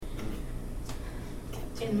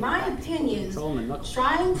In my opinion,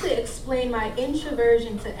 trying to explain my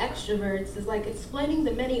introversion to extroverts is like explaining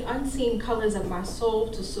the many unseen colors of my soul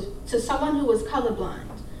to someone who is colorblind.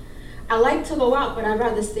 I like to go out, but I'd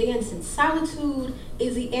rather stay in since solitude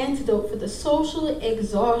is the antidote for the social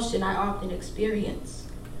exhaustion I often experience.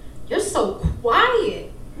 You're so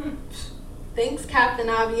quiet. Thanks, Captain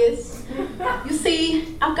Obvious. You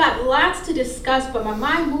see, I've got lots to discuss, but my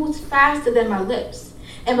mind moves faster than my lips.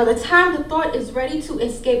 And by the time the thought is ready to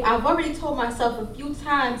escape, I've already told myself a few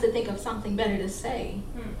times to think of something better to say.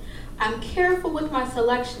 I'm careful with my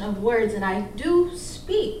selection of words, and I do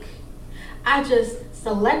speak. I just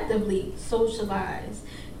selectively socialize.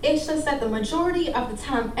 It's just that the majority of the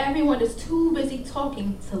time, everyone is too busy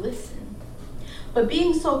talking to listen. But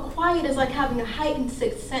being so quiet is like having a heightened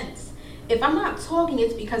sixth sense. If I'm not talking,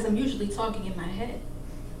 it's because I'm usually talking in my head.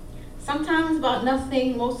 Sometimes about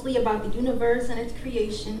nothing, mostly about the universe and its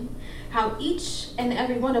creation, how each and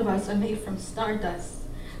every one of us are made from stardust,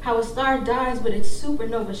 how a star dies but its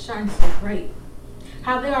supernova shines so bright,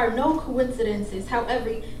 how there are no coincidences, how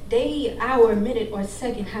every day, hour, minute, or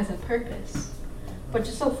second has a purpose. But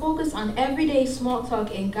you're so focused on everyday small talk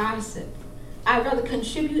and gossip. I'd rather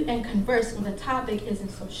contribute and converse when the topic isn't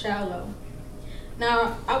so shallow.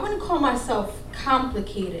 Now, I wouldn't call myself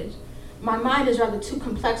complicated. My mind is rather too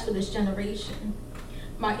complex for this generation.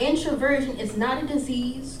 My introversion is not a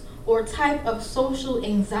disease or type of social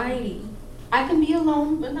anxiety. I can be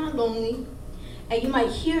alone, but not lonely. And you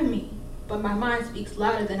might hear me, but my mind speaks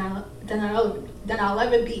louder than I'll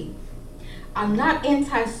ever be. I'm not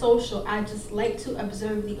antisocial, I just like to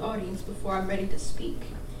observe the audience before I'm ready to speak.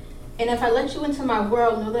 And if I let you into my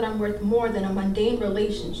world, know that I'm worth more than a mundane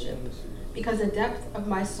relationship, because the depth of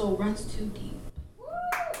my soul runs too deep.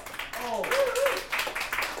 Oh.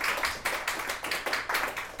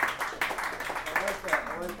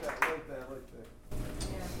 I like that.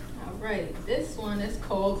 Yeah. All right, this one is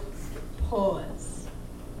called Pause.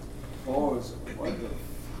 Pause. What the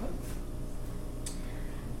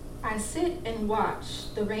I sit and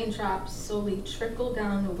watch the raindrops slowly trickle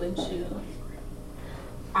down the windshield.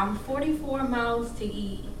 I'm 44 miles to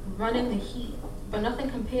E, running the heat, but nothing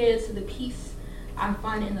compares to the peace I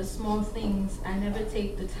find in the small things I never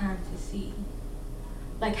take the time to see.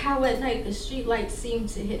 Like how at night the street lights seem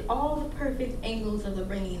to hit all the perfect angles of the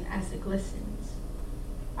rain as it glistens.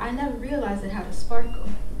 I never realized it had a sparkle.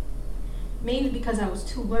 Maybe because I was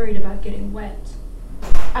too worried about getting wet.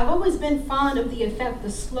 I've always been fond of the effect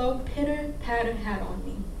the slow pitter-patter had on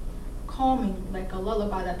me, calming like a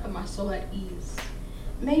lullaby that put my soul at ease.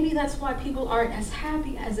 Maybe that's why people aren't as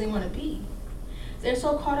happy as they want to be. They're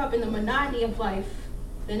so caught up in the monotony of life,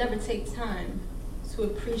 they never take time to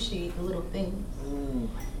appreciate the little things.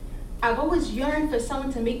 I've always yearned for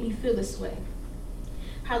someone to make me feel this way.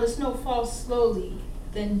 How the snow falls slowly,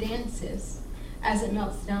 then dances as it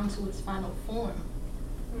melts down to its final form.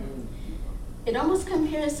 It almost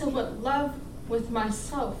compares to what love with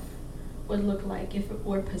myself would look like if it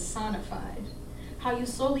were personified. How you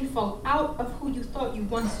slowly fall out of who you thought you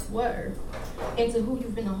once were into who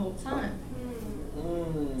you've been the whole time.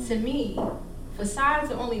 To me,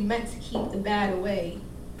 facades are only meant to keep the bad away,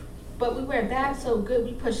 but we wear bad so good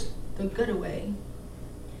we push the good away.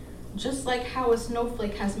 Just like how a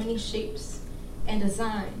snowflake has many shapes and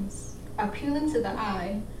designs, appealing to the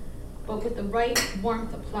eye, but with the right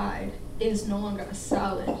warmth applied, it is no longer a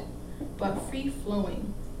solid, but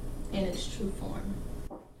free-flowing in its true form.